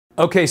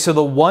Okay, so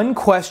the one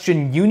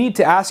question you need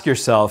to ask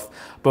yourself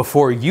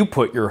before you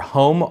put your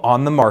home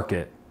on the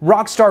market.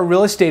 Rockstar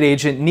real estate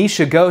agent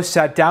Neyshia Go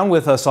sat down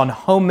with us on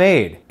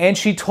Homemade, and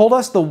she told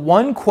us the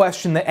one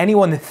question that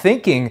anyone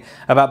thinking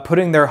about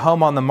putting their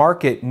home on the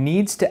market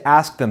needs to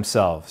ask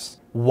themselves.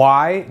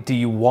 Why do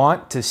you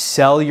want to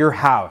sell your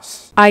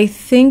house? I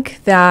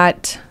think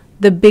that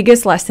the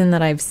biggest lesson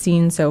that I've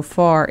seen so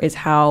far is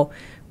how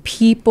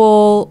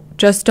people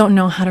just don't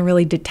know how to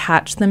really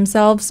detach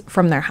themselves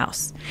from their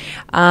house.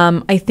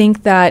 I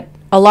think that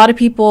a lot of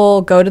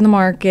people go to the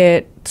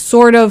market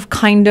sort of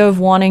kind of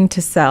wanting to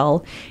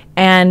sell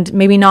and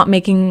maybe not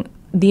making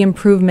the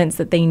improvements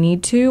that they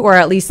need to, or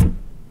at least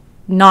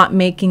not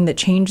making the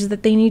changes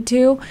that they need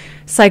to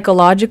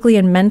psychologically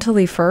and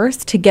mentally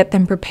first to get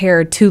them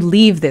prepared to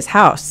leave this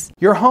house.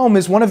 Your home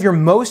is one of your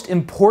most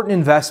important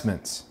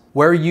investments,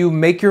 where you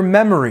make your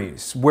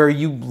memories, where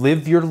you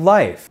live your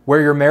life,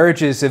 where your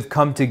marriages have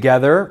come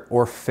together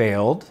or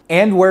failed,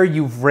 and where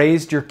you've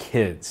raised your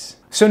kids.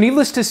 So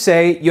needless to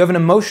say, you have an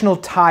emotional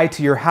tie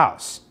to your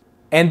house.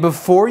 And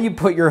before you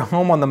put your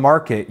home on the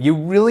market, you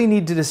really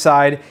need to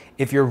decide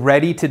if you're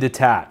ready to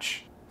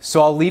detach.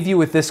 So I'll leave you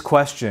with this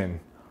question.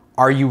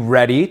 Are you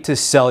ready to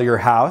sell your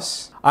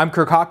house? I'm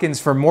Kirk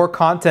Hawkins. For more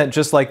content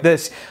just like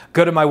this,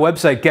 go to my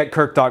website,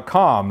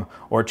 getkirk.com,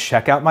 or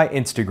check out my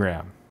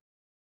Instagram.